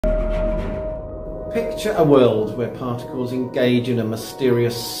Picture a world where particles engage in a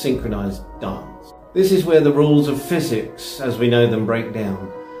mysterious synchronized dance. This is where the rules of physics as we know them break down,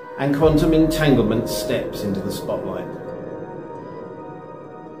 and quantum entanglement steps into the spotlight.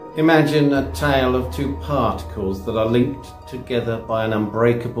 Imagine a tale of two particles that are linked together by an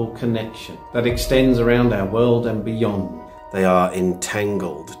unbreakable connection that extends around our world and beyond. They are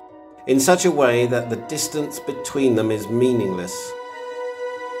entangled in such a way that the distance between them is meaningless.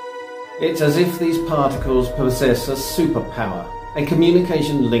 It's as if these particles possess a superpower, a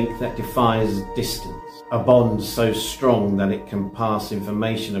communication link that defies distance, a bond so strong that it can pass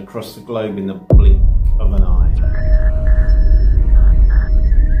information across the globe in the blink of an eye.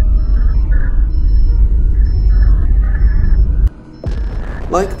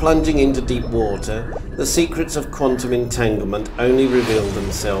 Like plunging into deep water, the secrets of quantum entanglement only reveal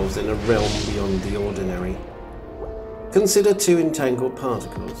themselves in a realm beyond the ordinary. Consider two entangled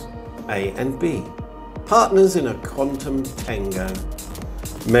particles, A and B, partners in a quantum tango.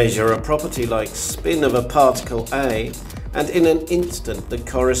 Measure a property like spin of a particle A, and in an instant the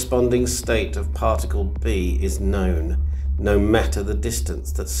corresponding state of particle B is known, no matter the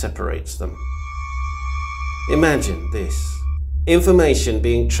distance that separates them. Imagine this. Information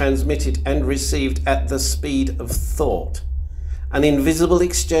being transmitted and received at the speed of thought. An invisible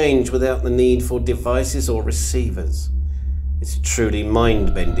exchange without the need for devices or receivers. It's truly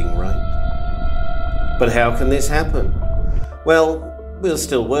mind-bending, right? But how can this happen? Well, we're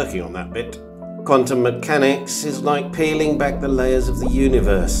still working on that bit. Quantum mechanics is like peeling back the layers of the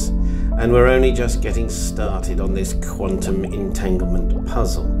universe, and we're only just getting started on this quantum entanglement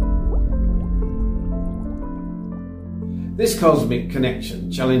puzzle. This cosmic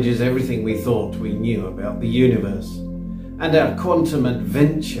connection challenges everything we thought we knew about the universe, and our quantum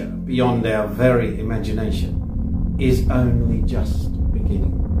adventure beyond our very imagination is only just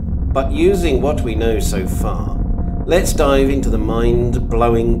beginning. But using what we know so far, let's dive into the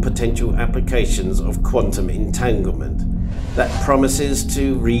mind-blowing potential applications of quantum entanglement that promises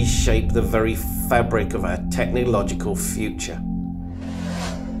to reshape the very fabric of our technological future.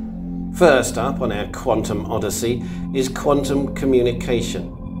 First up on our quantum odyssey is quantum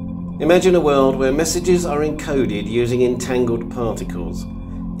communication. Imagine a world where messages are encoded using entangled particles.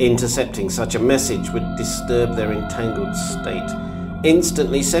 Intercepting such a message would disturb their entangled state,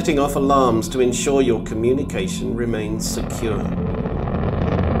 instantly setting off alarms to ensure your communication remains secure.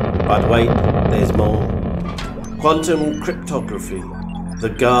 But wait, there's more. Quantum cryptography,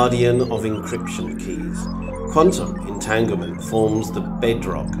 the guardian of encryption keys. Quantum entanglement forms the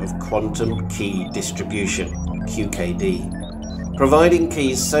bedrock of quantum key distribution, QKD, providing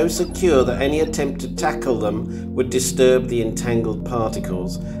keys so secure that any attempt to tackle them would disturb the entangled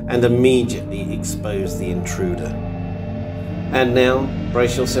particles and immediately expose the intruder. And now,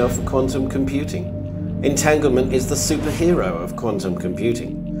 brace yourself for quantum computing. Entanglement is the superhero of quantum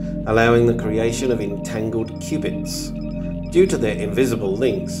computing, allowing the creation of entangled qubits. Due to their invisible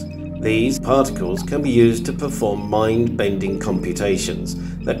links, these particles can be used to perform mind-bending computations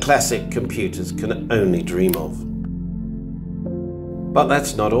that classic computers can only dream of. But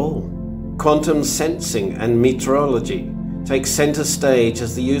that's not all. Quantum sensing and metrology take center stage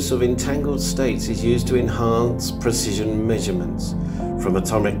as the use of entangled states is used to enhance precision measurements, from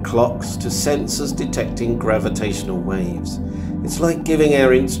atomic clocks to sensors detecting gravitational waves. It's like giving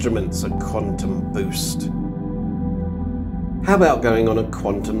our instruments a quantum boost. How about going on a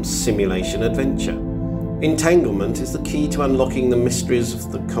quantum simulation adventure? Entanglement is the key to unlocking the mysteries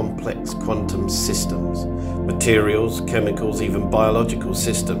of the complex quantum systems. Materials, chemicals, even biological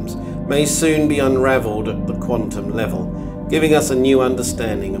systems may soon be unraveled at the quantum level, giving us a new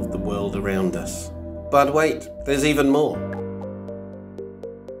understanding of the world around us. But wait, there's even more.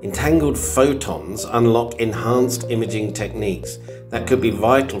 Entangled photons unlock enhanced imaging techniques that could be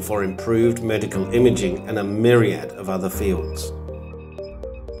vital for improved medical imaging and a myriad of other fields.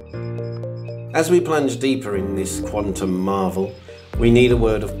 As we plunge deeper in this quantum marvel, we need a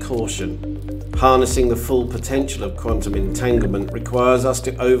word of caution. Harnessing the full potential of quantum entanglement requires us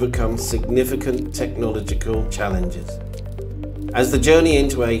to overcome significant technological challenges. As the journey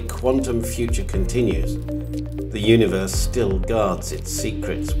into a quantum future continues, the universe still guards its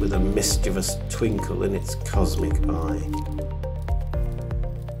secrets with a mischievous twinkle in its cosmic eye.